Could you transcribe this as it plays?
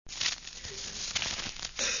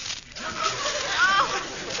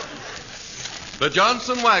The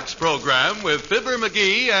Johnson Wax Program with Fibber,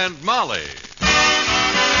 McGee, and Molly.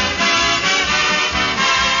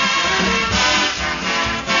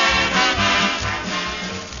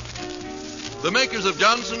 The makers of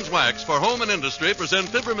Johnson's Wax for Home and Industry present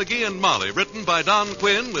Fibber, McGee, and Molly, written by Don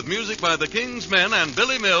Quinn with music by the King's Men and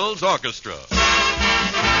Billy Mills Orchestra.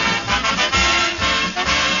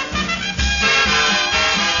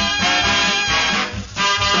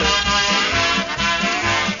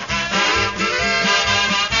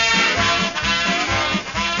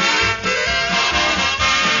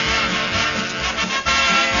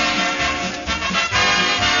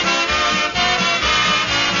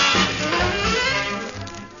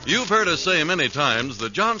 You've heard us say many times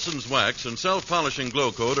that Johnson's Wax and self-polishing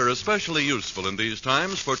glow coat are especially useful in these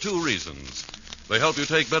times for two reasons. They help you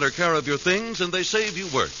take better care of your things, and they save you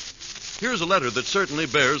work. Here's a letter that certainly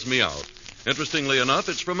bears me out. Interestingly enough,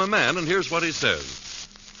 it's from a man, and here's what he says.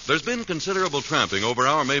 There's been considerable tramping over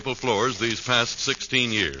our maple floors these past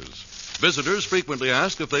 16 years. Visitors frequently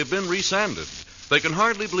ask if they've been resanded. They can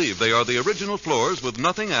hardly believe they are the original floors with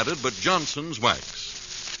nothing added but Johnson's Wax.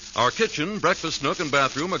 Our kitchen, breakfast nook, and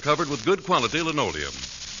bathroom are covered with good quality linoleum.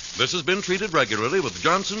 This has been treated regularly with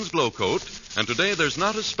Johnson's Glow Coat, and today there's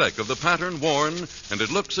not a speck of the pattern worn, and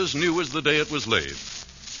it looks as new as the day it was laid.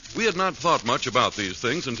 We had not thought much about these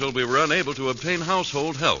things until we were unable to obtain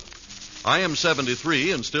household help. I am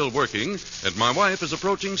 73 and still working, and my wife is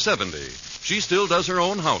approaching 70. She still does her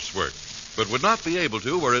own housework, but would not be able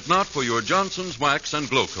to were it not for your Johnson's Wax and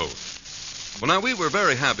Glow Coat. Well, now, we were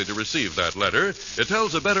very happy to receive that letter. It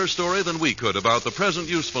tells a better story than we could about the present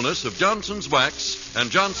usefulness of Johnson's Wax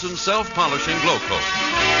and Johnson's self-polishing glow coat.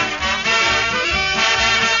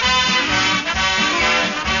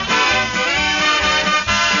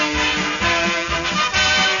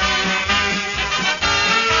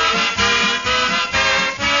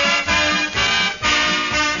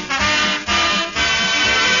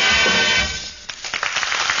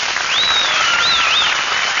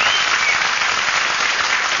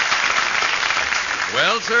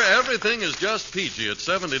 Well, sir, everything is just peachy at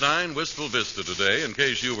 79 Wistful Vista today, in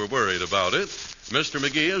case you were worried about it. Mr.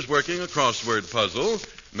 McGee is working a crossword puzzle.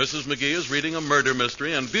 Mrs. McGee is reading a murder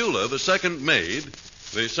mystery, and Beulah, the second maid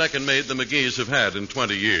the McGees have had in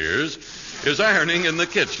 20 years, is ironing in the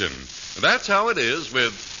kitchen. That's how it is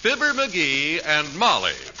with Fibber, McGee, and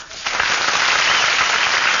Molly.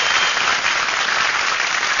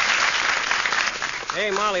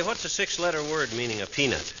 Hey, Molly, what's a six-letter word meaning a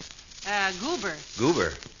peanut? Goober.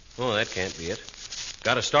 Goober? Oh, that can't be it.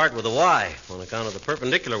 Got to start with a Y. On account of the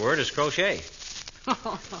perpendicular word is crochet.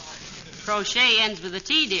 Crochet ends with a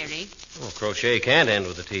T, dearie. Oh, crochet can't end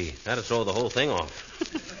with a T. That'd throw the whole thing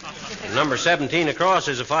off. Number 17 across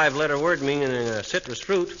is a five-letter word meaning a citrus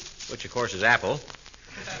fruit, which, of course, is apple,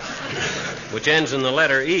 which ends in the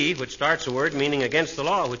letter E, which starts a word meaning against the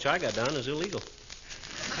law, which I got down as illegal.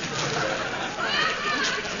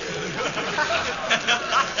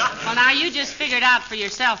 Well, now, you just figured out for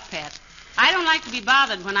yourself, Pet. I don't like to be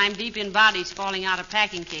bothered when I'm deep in bodies falling out of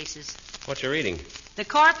packing cases. What you reading? The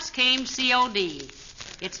Corpse Came C.O.D.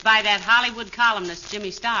 It's by that Hollywood columnist,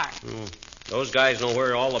 Jimmy Starr. Those guys know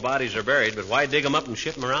where all the bodies are buried, but why dig them up and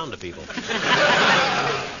ship them around to people?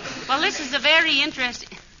 Well, this is a very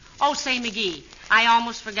interesting... Oh, say, McGee, I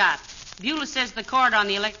almost forgot. Beulah says the cord on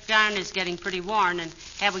the electric iron is getting pretty worn, and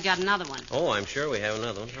have we got another one? Oh, I'm sure we have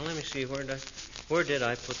another one. Now, let me see. Where did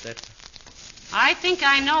I put that? I think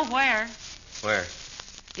I know where. Where?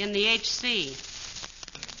 In the HC.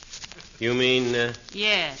 You mean...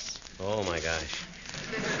 Yes. Oh, my gosh.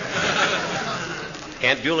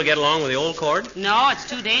 Can't Beulah get along with the old cord? No, it's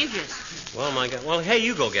too dangerous. Well, my God. Well, hey,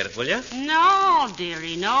 you go get it, will you? No,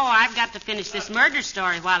 dearie, no. I've got to finish this murder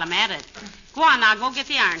story while I'm at it. Go on now, go get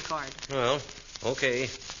the iron cord. Well, okay.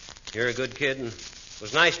 You're a good kid, and it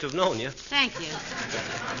was nice to have known you. Thank you.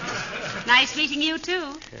 Nice meeting you,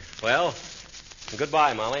 too. Well,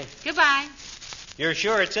 goodbye, Molly. Goodbye. You're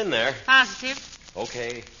sure it's in there? Positive.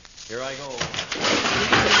 Okay. Here I go.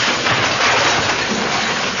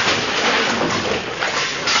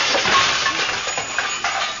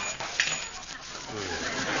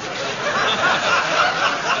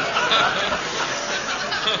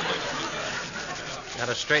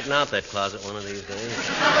 Gotta straighten out that closet one of these days.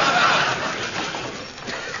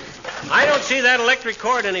 I don't see that electric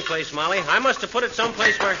cord anyplace, Molly. I must have put it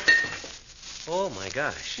someplace where... Oh, my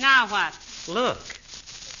gosh. Now what? Look.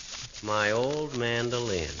 My old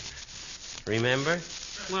mandolin. Remember?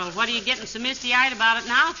 Well, what are you getting so misty-eyed about it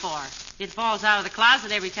now for? It falls out of the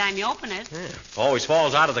closet every time you open it. Yeah, always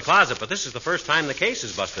falls out of the closet, but this is the first time the case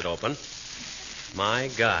is busted open. My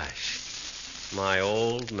gosh. my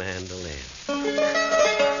old mandolin.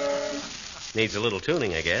 Needs a little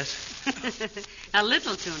tuning, I guess. A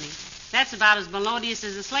little tuning. That's about as melodious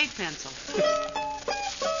as a slate pencil.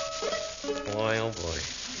 Boy, oh boy.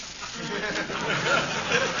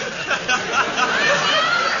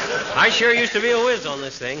 I sure used to be a whiz on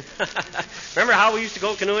this thing. Remember how we used to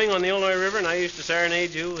go canoeing on the Illinois River and I used to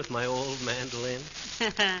serenade you with my old mandolin?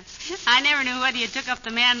 I never knew whether you took up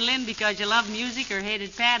the mandolin because you loved music or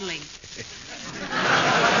hated paddling.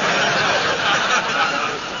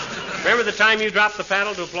 Remember the time you dropped the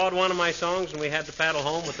paddle to applaud one of my songs and we had to paddle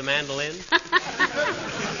home with the mandolin?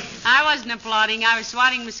 I wasn't applauding. I was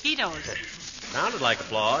swatting mosquitoes. Sounded like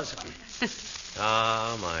applause.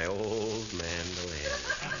 Ah, my old mandolin.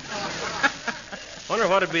 Wonder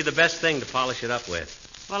what would be the best thing to polish it up with.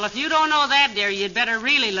 Well, if you don't know that, dear, you'd better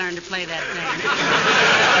really learn to play that thing.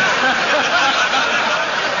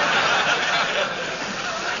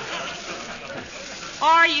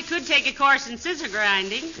 Or you could take a course in scissor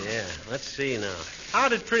grinding. Yeah, let's see now. How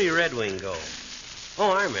did Pretty Red Wing go?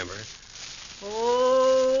 Oh, I remember.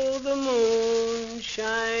 Oh, the moon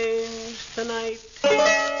shines tonight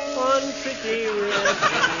on Pretty Red Wing.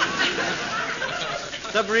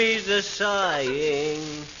 The breeze is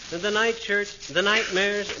sighing. The night birds.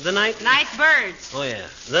 Oh, yeah.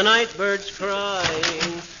 The night birds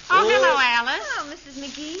crying. Oh, hello, Alice. Oh, Mrs.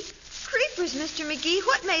 McGee. Creepers, Mr. McGee.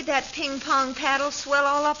 What made that ping-pong paddle swell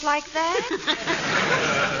all up like that?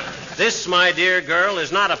 This, my dear girl,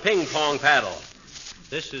 is not a ping-pong paddle.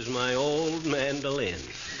 This is my old mandolin.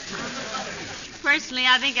 Personally,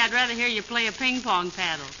 I think I'd rather hear you play a ping-pong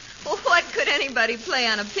paddle. Well, what could anybody play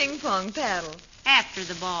on a ping-pong paddle? After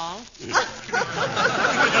the ball.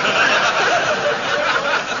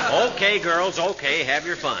 Okay, girls, okay, have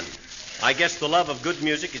your fun. I guess the love of good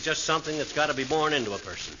music is just something that's got to be born into a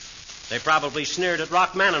person. They probably sneered at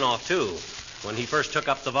Rachmaninoff, too, when he first took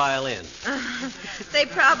up the violin. They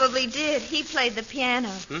probably did. He played the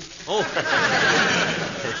piano. Oh.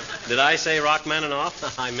 Did I say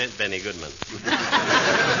Rachmaninoff? I meant Benny Goodman.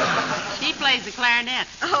 She plays the clarinet.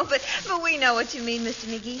 Oh, but we know what you mean, Mr.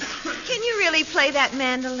 McGee. Can you really play that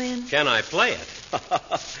mandolin? Can I play it?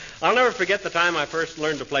 I'll never forget the time I first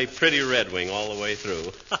learned to play Pretty Red Wing all the way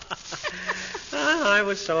through. I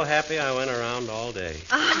was so happy I went around all day.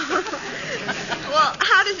 Well,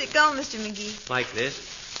 how does it go, Mr. McGee? Like this.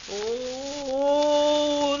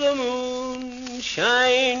 Oh, the moon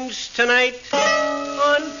shines tonight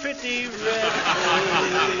on Pretty Red Wing.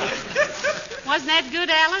 Wasn't that good,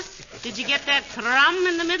 Alice? Did you get that thrum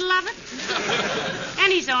in the middle of it?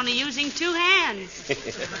 And he's only using two hands.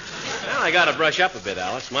 Well, I got to brush up a bit,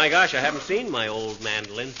 Alice. My gosh, I haven't seen my old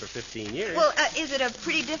mandolin for 15 years. Well, is it a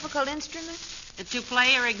pretty difficult instrument? To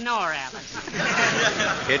play or ignore, Alice.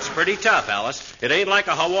 It's pretty tough, Alice. It ain't like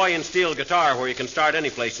a Hawaiian steel guitar where you can start any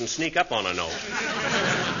place and sneak up on a note.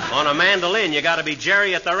 On a mandolin, you got to be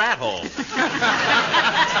Jerry at the rat hole.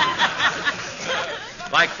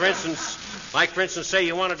 Like, for instance, say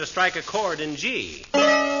you wanted to strike a chord in G. See,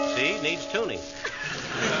 it needs tuning.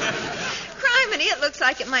 Criminy, it looks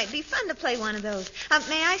like it might be fun to play one of those.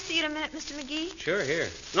 May I see it a minute, Mr. McGee? Sure, here.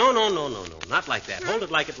 No. Not like that. Hold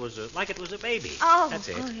it like it was a baby. Oh. That's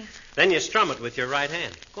it. Oh, yeah. Then you strum it with your right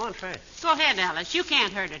hand. Go on, try it. Go ahead, Alice. You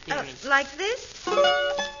can't hurt it, dearie. Like this?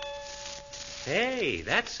 Hey,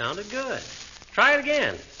 that sounded good. Try it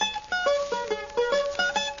again.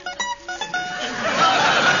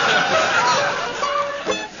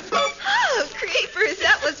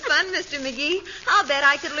 That was fun, Mr. McGee. I'll bet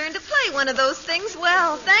I could learn to play one of those things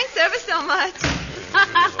well. Thanks ever so much.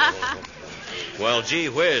 Well, gee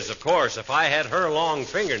whiz, of course, if I had her long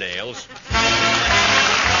fingernails.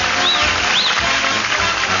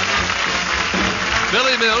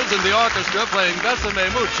 Billy Mills and the orchestra playing Besame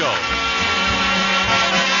Mucho.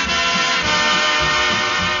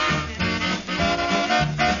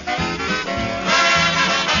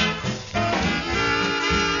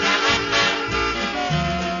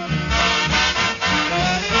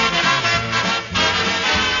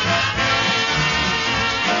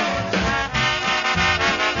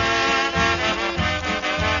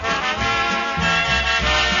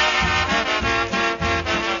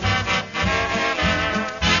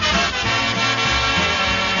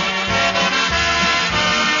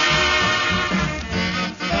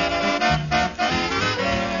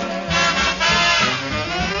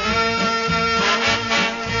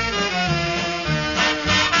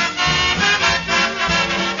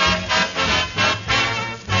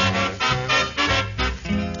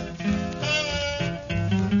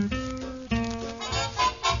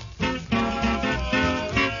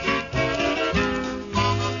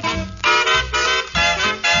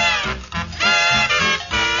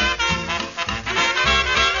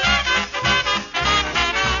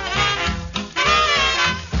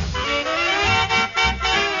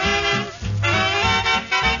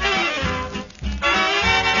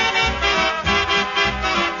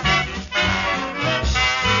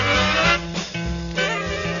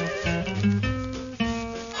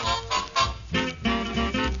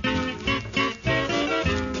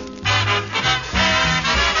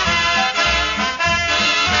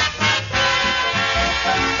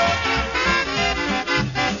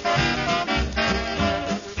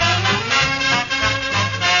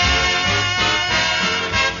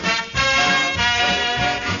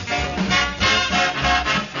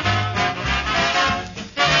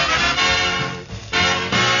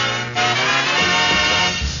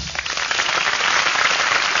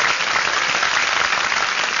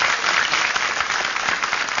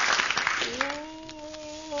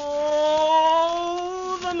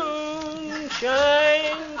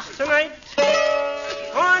 tonight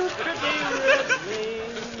on pretty red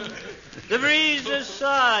wing. The breeze is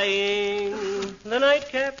sighing. The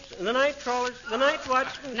nightcaps, the night crawlers, the night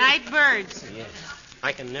watchmen. Night birds. Yes.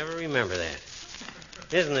 I can never remember that.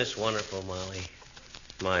 Isn't this wonderful, Molly?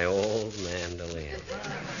 My old mandolin.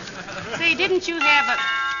 Say, didn't you have a...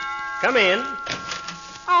 Come in.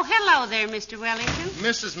 Oh, hello there, Mr. Wellington.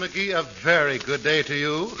 Mrs. McGee, a very good day to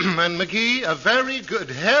you. And McGee, a very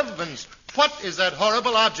good heavens. What is that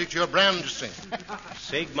horrible object you're brandishing?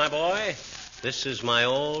 Sig, my boy, this is my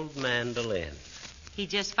old mandolin. He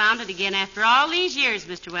just found it again after all these years,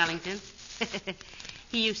 Mr. Wellington.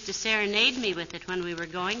 He used to serenade me with it when we were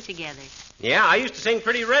going together. Yeah, I used to sing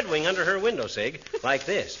Pretty Red Wing under her window, Sig, like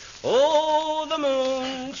this. Oh, the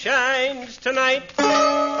moon shines tonight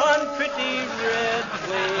on Pretty Red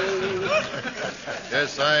Wing.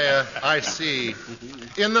 Yes, I see.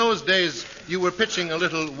 In those days, you were pitching a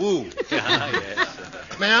little woo. Yes.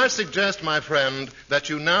 May I suggest, my friend, that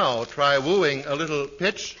you now try wooing a little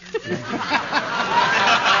pitch?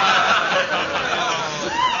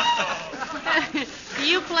 Do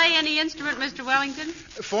you play any instrument, Mr. Wellington?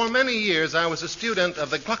 For many years, I was a student of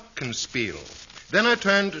the glockenspiel. Then I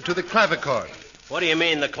turned to the clavichord. What do you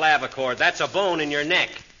mean, the clavichord? That's a bone in your neck.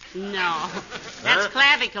 No. That's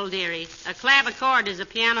clavicle, dearie. A clavichord is a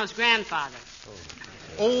piano's grandfather.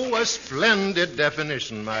 Oh, a splendid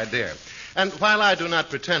definition, my dear. And while I do not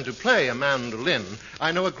pretend to play a mandolin,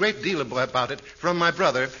 I know a great deal about it from my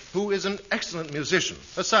brother, who is an excellent musician,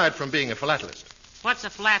 aside from being a philatelist. What's a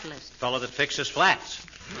flatlist? Fellow that fixes flats.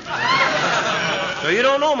 So you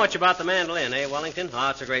don't know much about the mandolin, eh, Wellington? Oh,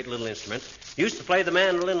 it's a great little instrument. Used to play the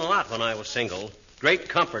mandolin a lot when I was single. Great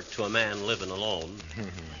comfort to a man living alone.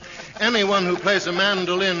 Anyone who plays a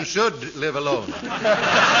mandolin should live alone.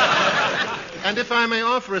 And if I may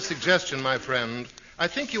offer a suggestion, my friend, I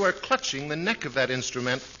think you are clutching the neck of that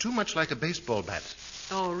instrument too much like a baseball bat.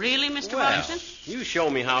 Oh, really, Mr. Well, Wellington? you show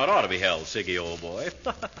me how it ought to be held, Siggy, old boy.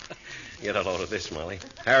 Get a load of this, Molly.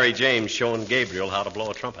 Harry James showing Gabriel how to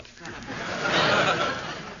blow a trumpet.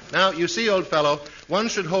 Now, you see, old fellow, one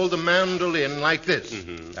should hold a mandolin like this.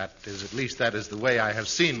 Mm-hmm. That is the way I have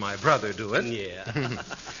seen my brother do it. Yeah.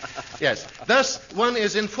 Yes. Thus, one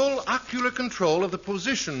is in full ocular control of the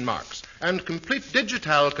position marks and complete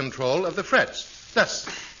digital control of the frets. Thus.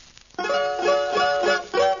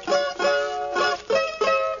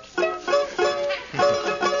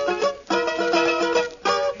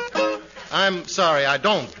 I'm sorry, I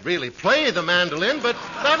don't really play the mandolin, but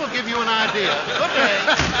that'll give you an idea. Good day.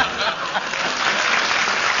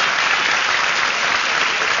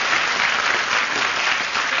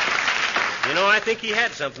 You know, I think he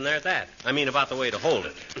had something there at that. I mean, about the way to hold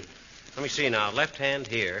it. Let me see now. Left hand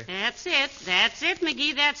here. That's it,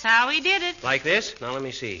 McGee. That's how he did it. Like this? Now, let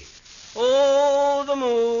me see. Oh, the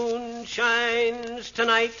moon shines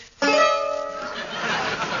tonight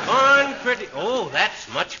on pretty... Oh, that's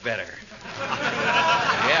much better.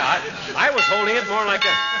 Yeah, I was holding it more like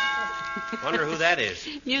a... Wonder who that is.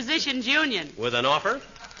 Musician Junior. With an offer?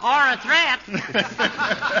 Or a threat.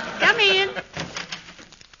 Come in.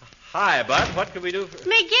 Hi, Bud. What can we do for...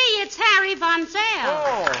 McGee, it's Harry Von Zell.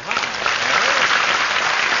 Oh, hi.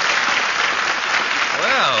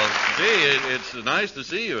 Well, gee, it's nice to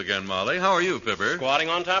see you again, Molly. How are you, Fibber? Squatting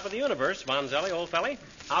on top of the universe, Bonzelli, old felly.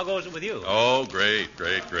 How goes it with you? Oh, great.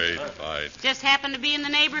 Fine. Just happened to be in the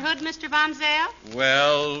neighborhood, Mr. Von Zell?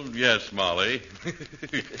 Well, yes, Molly.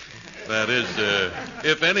 That is,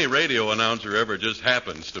 if any radio announcer ever just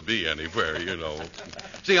happens to be anywhere, you know.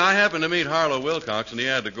 See, I happened to meet Harlow Wilcox, and he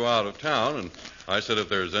had to go out of town, and I said if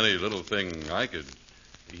there's any little thing I could...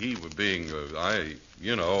 He being, I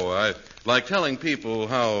like telling people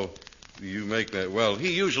how you make that... Well,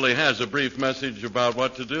 he usually has a brief message about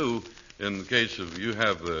what to do in the case of you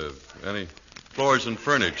have any floors and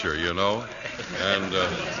furniture, you know. And,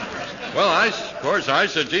 I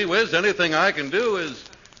said, gee whiz, anything I can do is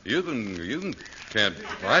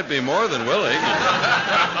I'd be more than willing.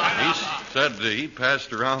 And he said he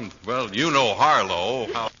passed around, well, you know Harlow.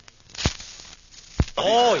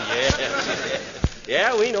 Oh, yeah.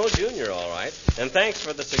 Yeah, we know Junior, all right. And thanks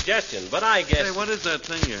for the suggestion, but I guess... Hey, what is that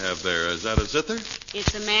thing you have there? Is that a zither?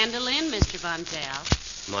 It's a mandolin, Mr. Von Zell.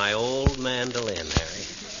 My old mandolin, Harry.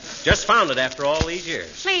 Just found it after all these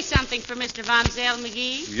years. Play something for Mr. Von Zell,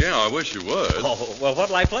 McGee. Yeah, I wish you would. Oh, well,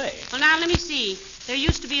 what'll I play? Well, now, let me see. There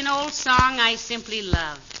used to be an old song I simply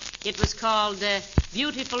loved. It was called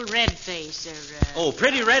Beautiful Red Face, or... Oh,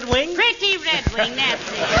 Pretty Red Wing? Pretty Red Wing,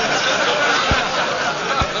 that's it.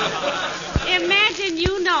 Imagine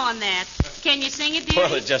you knowing that. Can you sing it, dear?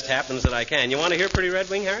 Well, it just happens that I can. You want to hear Pretty Red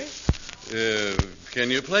Wing, Harry? Can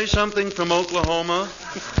you play something from Oklahoma?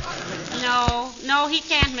 No, he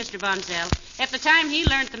can't, Mr. Bunzel. At the time he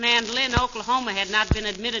learned the mandolin, Oklahoma had not been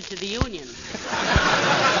admitted to the Union.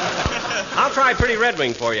 I'll try Pretty Red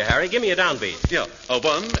Wing for you, Harry. Give me a downbeat. Yeah, a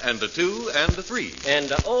 1 and a 2 and a 3.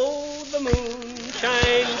 And, oh, the moon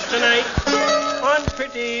shines tonight on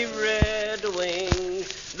Pretty Red Wing.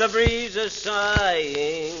 The breeze is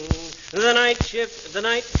sighing. The night shift, the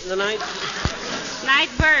night... Night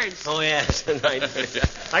birds. Oh, yes, the night birds.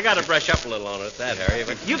 I got to brush up a little on it, that, Harry,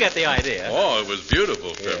 but you get the idea. Oh, it was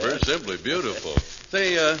beautiful, Fibber. Yes. Simply beautiful.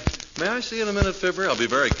 Say, may I see you in a minute, Fibber? I'll be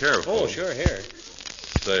very careful. Oh, sure, here.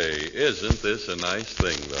 Say, isn't this a nice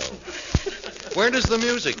thing, though? Where does the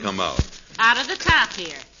music come out? Out of the top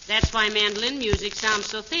here. That's why mandolin music sounds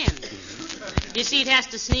so thin. You see, it has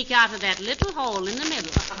to sneak out of that little hole in the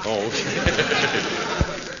middle. Oh,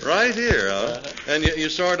 right here, huh? And you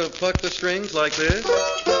sort of pluck the strings like this?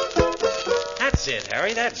 That's it,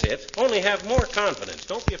 Harry, that's it. Only have more confidence.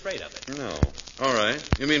 Don't be afraid of it. No. All right.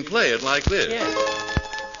 You mean play it like this? Yeah.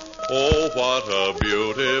 Oh, what a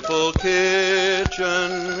beautiful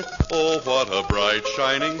kitchen. Oh, what a bright,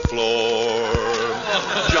 shining floor.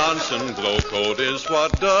 Johnson Glow Coat is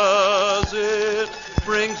what does it.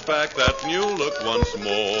 Brings back that new look once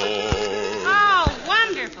more. Oh,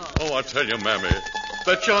 wonderful. Oh, I tell you, Mammy,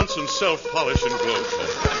 that Johnson self-polishing glow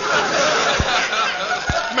coat.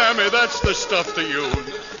 Mammy, that's the stuff to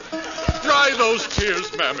use. Dry those tears,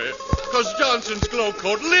 Mammy, because Johnson's glow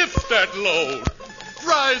coat lifts that load.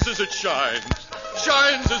 Dries as it shines,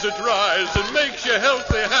 shines as it dries, and makes you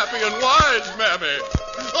healthy, happy, and wise, Mammy.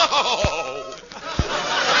 Oh!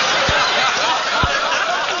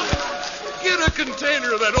 Get a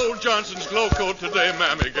container of that old Johnson's Glow Coat today,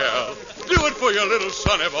 Mammy gal. Do it for your little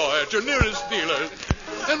sonny boy at your nearest dealer.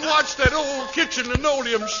 And watch that old kitchen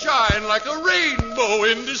linoleum shine like a rainbow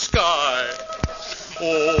in the sky.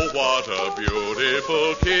 Oh, what a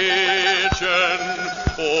beautiful kitchen.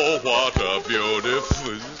 Oh, what a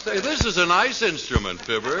beautiful... Say, this is a nice instrument,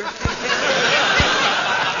 Fibber.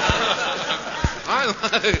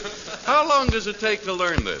 How long does it take to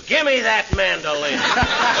learn this? Give me that mandolin.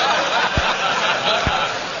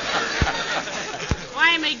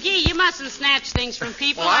 Why, McGee, you mustn't snatch things from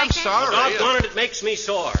people Well, like I'm that. sorry. Doggone it, it makes me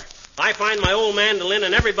sore. I find my old mandolin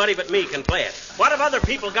and everybody but me can play it. What have other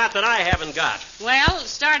people got that I haven't got? Well,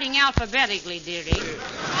 starting alphabetically, dearie.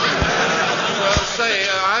 Well, say,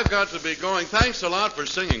 I've got to be going. Thanks a lot for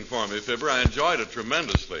singing for me, Fibber. I enjoyed it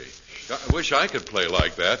tremendously. I wish I could play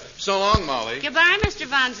like that. So long, Molly. Goodbye, Mr.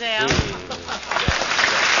 Vonzel.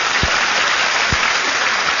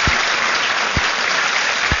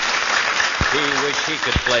 He wish he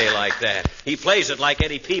could play like that. He plays it like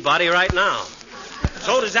Eddie Peabody right now.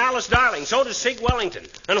 So does Alice Darling. So does Sig Wellington.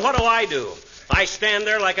 And what do? I stand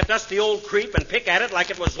there like a dusty old creep and pick at it like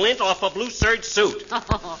it was lint off a blue serge suit.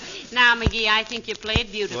 Oh, now, McGee, I think you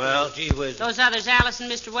played beautifully. Well, gee whiz. Those others, Alice and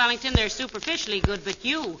Mr. Wellington, they're superficially good, but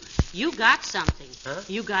you got something. Huh?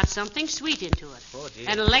 You got something sweet into it. Oh, gee.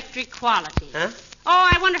 An electric quality. Huh? Oh,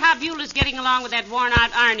 I wonder how Beulah's getting along with that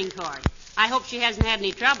worn-out ironing cord. I hope she hasn't had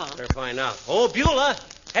any trouble. Better find out. Oh, Beulah.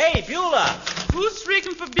 Hey, Beulah. Who's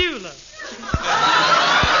speaking for Beulah?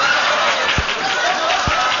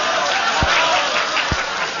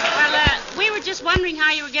 Well, we were just wondering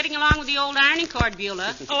how you were getting along with the old ironing cord,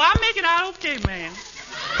 Beulah. Oh, I make it out okay, man.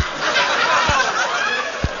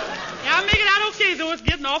 Yeah, I make it out okay, though it's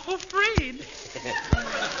getting awful afraid.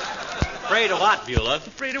 Afraid of what, Beulah?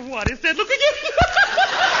 Afraid of what? It said, look at you.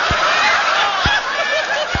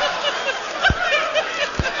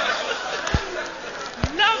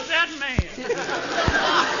 Love that man.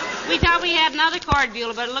 We thought we had another cord,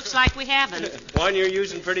 Beulah, but it looks like we haven't. One you're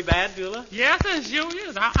using pretty bad, Beulah? Yes, it sure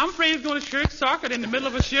is. I'm afraid it's going to short socket in the middle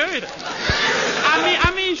of a shirt.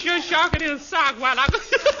 I mean short socket in a sock while I...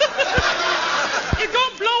 It's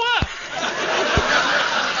going to blow up.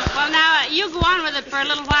 Well, now, you go on with it for a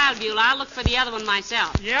little while, Beulah. I'll look for the other one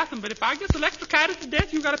myself. Yes, but if I get electrocuted to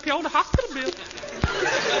death, you got to pay all the hospital bills.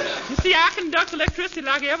 You see, I conduct electricity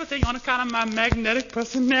like everything on account of my magnetic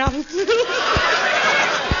personality.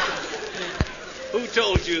 Who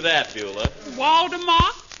told you that, Beulah?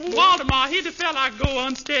 Waldemar, he's the fella I go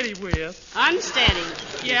unsteady with. Unsteady.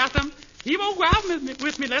 Yes, he won't go out with me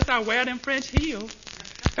unless I wear them French heels.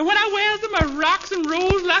 And when I wears them, I rocks and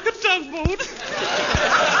rolls like a tugboat.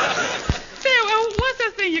 Say, what's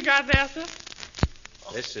that thing you got there, sir?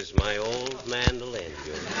 This is my old mandolin,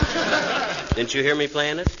 Beulah. Didn't you hear me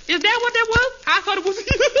playing it? Is that what that was? I thought it was...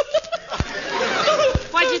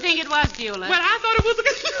 What'd you think it was, Beulah? Well, I thought it was...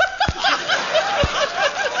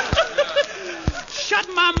 Shut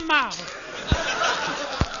my mouth.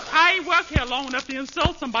 I ain't working stuck here long enough to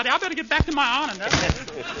insult somebody. I better get back to my honor now.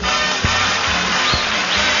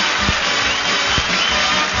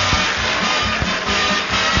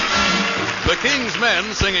 The King's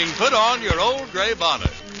Men singing Put On Your Old Gray Bonnet.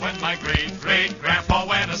 When my great-great-grandpa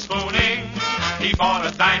went a-spooning, he bought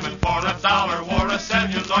a diamond for $1, wore a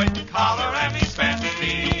celluloid collar, and he spent the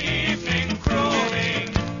evening crooning.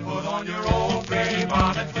 Put on your old gray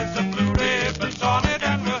bonnet with some blue ribbons on it,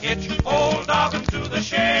 and we'll hitch old Dobbin to the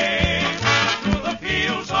shade. Through the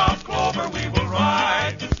fields of clover we will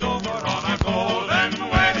ride to Dover on our golden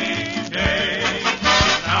wedding day.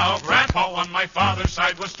 Now, Grandpa on my father's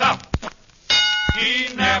side was tough.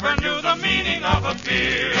 He never knew the meaning of a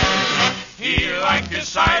beer. He liked his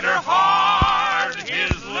cider hard,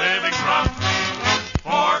 his living rough.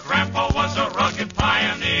 For Grandpa was a rugged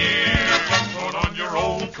pioneer. Put on your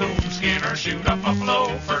old coonskin or shoot up a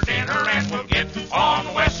flow for dinner, and we'll get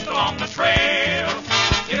on west along the trail.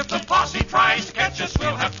 If the posse tries to catch us,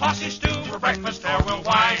 we'll have posse stew for breakfast, or we'll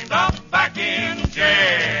wind up back in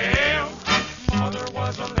jail. Mother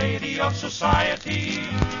was a lady of society,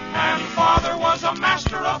 and Father was a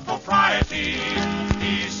master of propriety.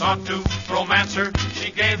 He sought to romance her.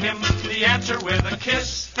 She gave him the answer with a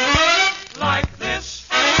kiss like this.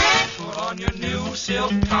 Put on your new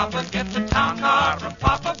silk topper, get the town car from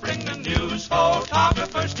Papa, bring the news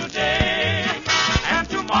photographers today. And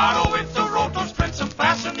tomorrow with the rotos, print some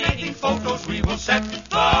fascinating photos. We will set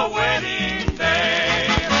the wedding day.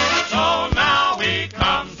 So now we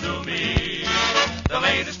come to me, the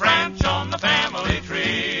latest branch on the family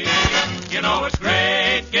tree. You know it's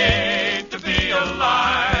great to be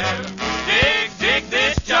alive. Dig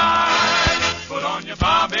this jive. Put on your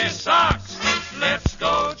Bobby socks. Let's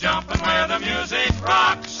go jumping where the music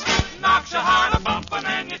rocks. Knocks your heart a-bumping,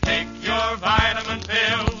 and you take your vitamin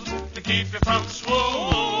pills to keep you from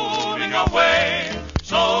swooning away.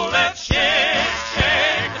 So let's shake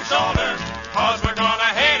and shoulder, 'cause we're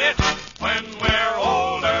gonna hate it when we're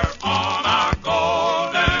older on our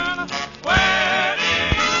golden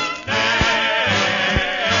wedding day.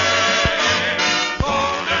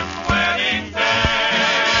 Golden wedding day.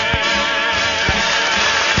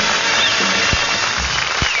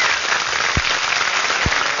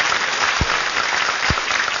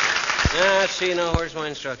 See, now, where's my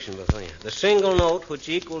instruction book? Oh, yeah. The single note, which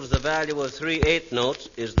equals the value of 3/8 notes,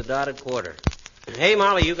 is the dotted quarter. Hey,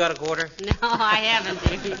 Molly, you got a quarter? No, I haven't,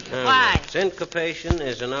 Davy. Why? Syncopation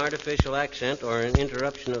is an artificial accent or an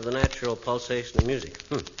interruption of the natural pulsation of music.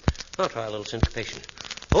 I'll try a little syncopation.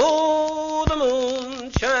 Oh, the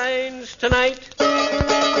moon shines tonight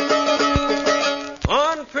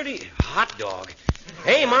on pretty hot dog.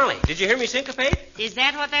 Hey, Molly, did you hear me syncopate? Is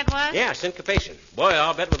that what that was? Yeah, syncopation. Boy,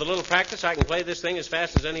 I'll bet with a little practice I can play this thing as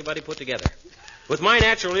fast as anybody put together. With my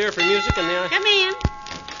natural ear for music and the... Come in.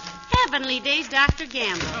 Heavenly days, Dr.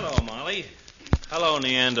 Gamble. Hello, Molly. Hello,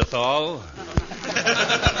 Neanderthal.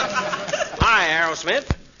 Hi, Aerosmith.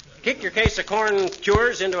 Kick your case of corn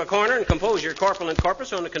cures into a corner and compose your corpulent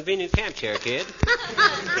corpus on a convenient camp chair, kid.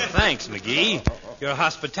 Thanks, McGee. Your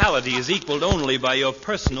hospitality is equaled only by your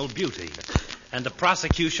personal beauty. And the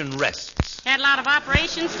prosecution rests. Had a lot of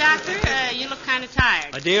operations, Doctor? You look kind of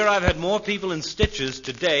tired. My dear, I've had more people in stitches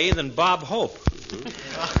today than Bob Hope.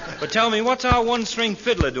 But tell me, what's our one-string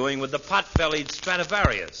fiddler doing with the pot-bellied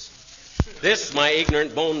Stradivarius? This, my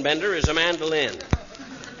ignorant bone bender, is a mandolin.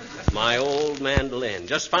 My old mandolin.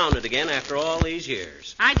 Just found it again after all these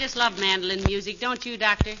years. I just love mandolin music, don't you,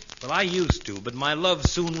 Doctor? Well, I used to, but my love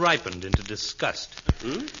soon ripened into disgust.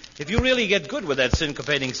 If you really get good with that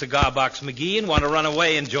syncopating cigar box, McGee, and want to run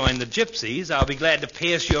away and join the gypsies, I'll be glad to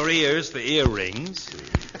pierce your ears for earrings.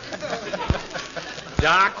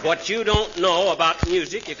 Doc, what you don't know about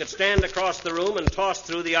music, you could stand across the room and toss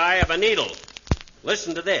through the eye of a needle.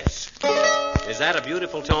 Listen to this. Is that a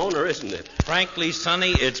beautiful tone, or isn't it? Frankly,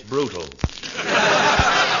 Sonny, it's brutal.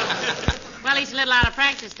 Well, he's a little out of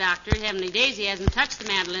practice, Doctor. Heavenly days, he hasn't touched the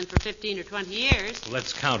mandolin for 15 or 20 years.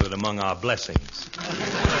 Let's count it among our blessings.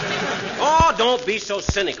 Oh, don't be so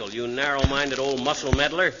cynical, you narrow-minded old muscle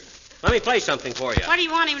meddler. Let me play something for you. What do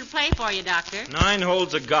you want him to play for you, Doctor? 9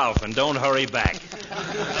 holes of golf, and don't hurry back.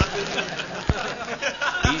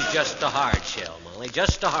 He's just a hard shell, Molly,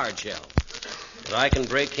 just a hard shell. But I can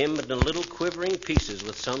break him into little quivering pieces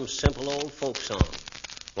with some simple old folk song.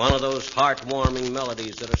 One of those heart-warming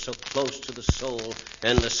melodies that are so close to the soul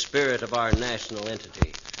and the spirit of our national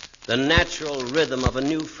entity. The natural rhythm of a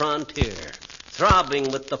new frontier, throbbing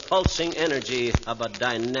with the pulsing energy of a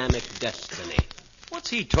dynamic destiny. What's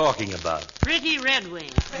he talking about? Pretty Red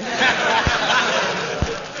Wing.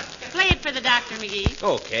 Play it for the Doctor, McGee.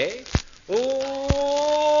 Okay.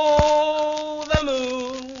 Oh, the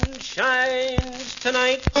moon shines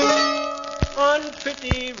tonight on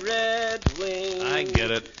pretty red wing. I get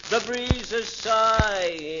it. The breeze is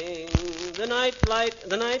sighing. The night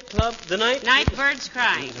Night bird's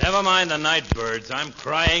crying. Never mind the night birds. I'm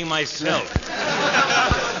crying myself.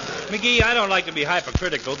 McGee, I don't like to be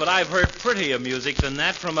hypercritical, but I've heard prettier music than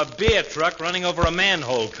that from a beer truck running over a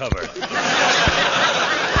manhole cover.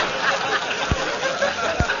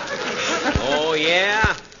 Oh,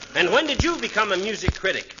 yeah? And when did you become a music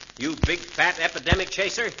critic? You big, fat epidemic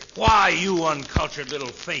chaser? Why, you uncultured little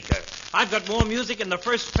faker. I've got more music in the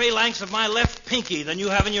first phalanx of my left pinky than you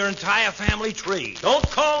have in your entire family tree. Don't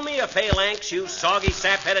call me a phalanx, you soggy,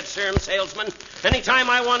 sap-headed serum salesman. Anytime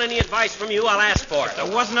I want any advice from you, I'll ask for it. If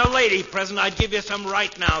there wasn't a lady present, I'd give you some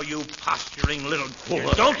right now, you posturing little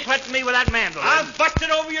fool. Don't threaten me with that mandolin. I'll bust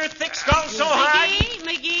it over your thick skull so hard.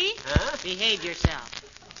 McGee, Huh? behave yourself.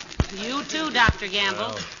 You too, Dr.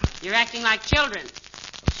 Gamble. You're acting like children.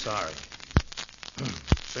 Sorry.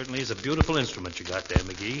 Certainly is a beautiful instrument you got there,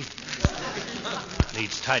 McGee.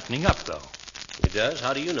 Needs tightening up, though. It does?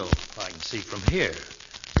 How do you know? I can see from here.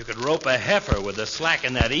 You could rope a heifer with the slack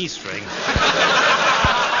in that E string.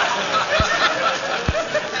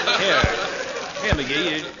 Here,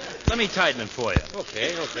 McGee. Let me tighten it for you.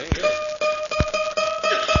 Okay.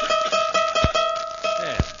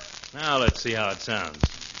 There. Now let's see how it sounds.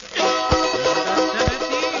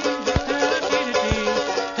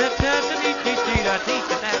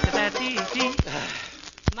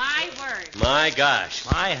 My word. My gosh.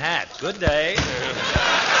 My hat. Good day.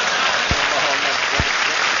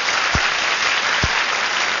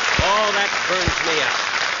 Oh, that burns me up.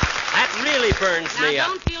 That really burns me Now, up.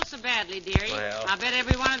 don't feel so badly, dearie. Well. I bet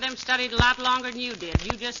every one of them studied a lot longer than you did.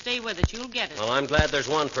 You just stay with it. You'll get it. Well, I'm glad there's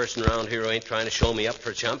one person around here who ain't trying to show me up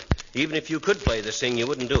for a chump. Even if you could play this thing, you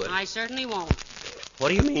wouldn't do it. I certainly won't. What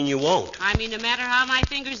do you mean you won't? I mean, no matter how my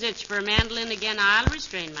fingers itch for a mandolin again, I'll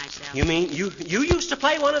restrain myself. You mean you used to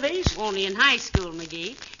play one of these? Only in high school,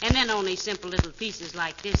 McGee. And then only simple little pieces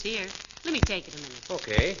like this here. Let me take it a minute.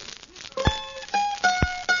 Okay.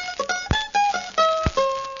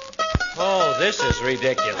 Oh, this is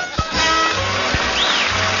ridiculous.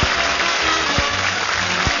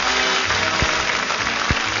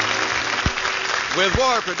 With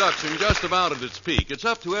war production just about at its peak, it's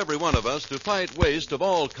up to every one of us to fight waste of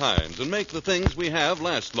all kinds and make the things we have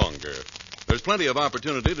last longer. There's plenty of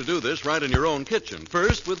opportunity to do this right in your own kitchen.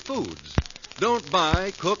 First, with foods. Don't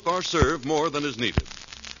buy, cook, or serve more than is needed.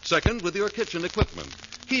 Second, with your kitchen equipment.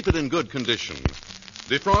 Keep it in good condition.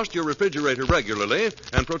 Defrost your refrigerator regularly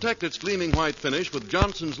and protect its gleaming white finish with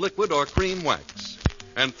Johnson's liquid or cream wax.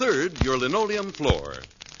 And third, your linoleum floor.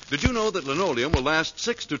 Did you know that linoleum will last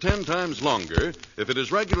 6 to 10 times longer if it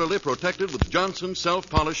is regularly protected with Johnson's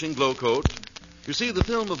self-polishing Glow Coat? You see, the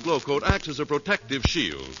film of Glow Coat acts as a protective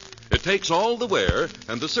shield. It takes all the wear,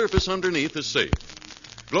 and the surface underneath is safe.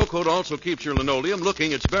 Glow Coat also keeps your linoleum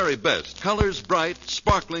looking its very best, colors bright,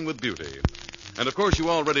 sparkling with beauty. And, of course, you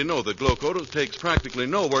already know that Glow Coat takes practically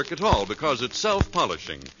no work at all because it's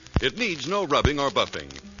self-polishing. It needs no rubbing or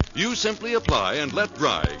buffing. You simply apply and let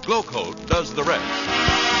dry. Glow Coat does the rest.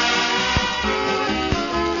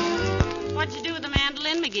 What'd you do with the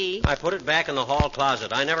mandolin, McGee? I put it back in the hall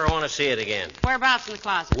closet. I never want to see it again. Whereabouts in the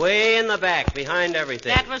closet? Way in the back, behind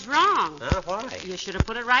everything. That was wrong. Huh? Why? You should have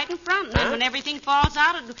put it right in front. And then Huh? when everything falls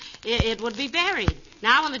out, it would be buried.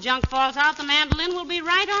 Now when the junk falls out, the mandolin will be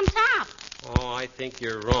right on top. Oh, I think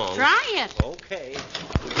you're wrong. Try it. Okay.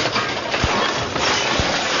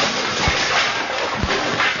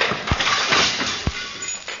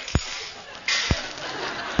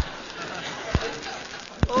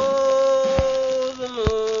 Oh, the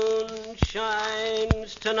moon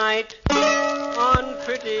shines tonight on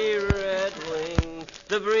pretty red wing.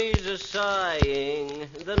 The breeze is sighing.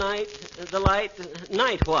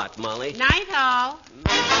 Night what, Molly? Night all. The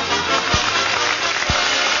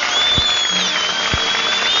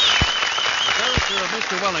character of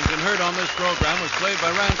Mr. Wellington heard on this program was played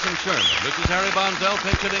by Ransom Sherman. This is Harry Bonzell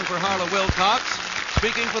pinch hitting for Harlow Wilcox,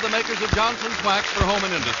 speaking for the makers of Johnson's Wax for Home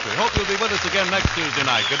and Industry. Hope you'll be with us again next Tuesday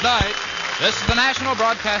night. Good night. This is the National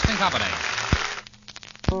Broadcasting Company.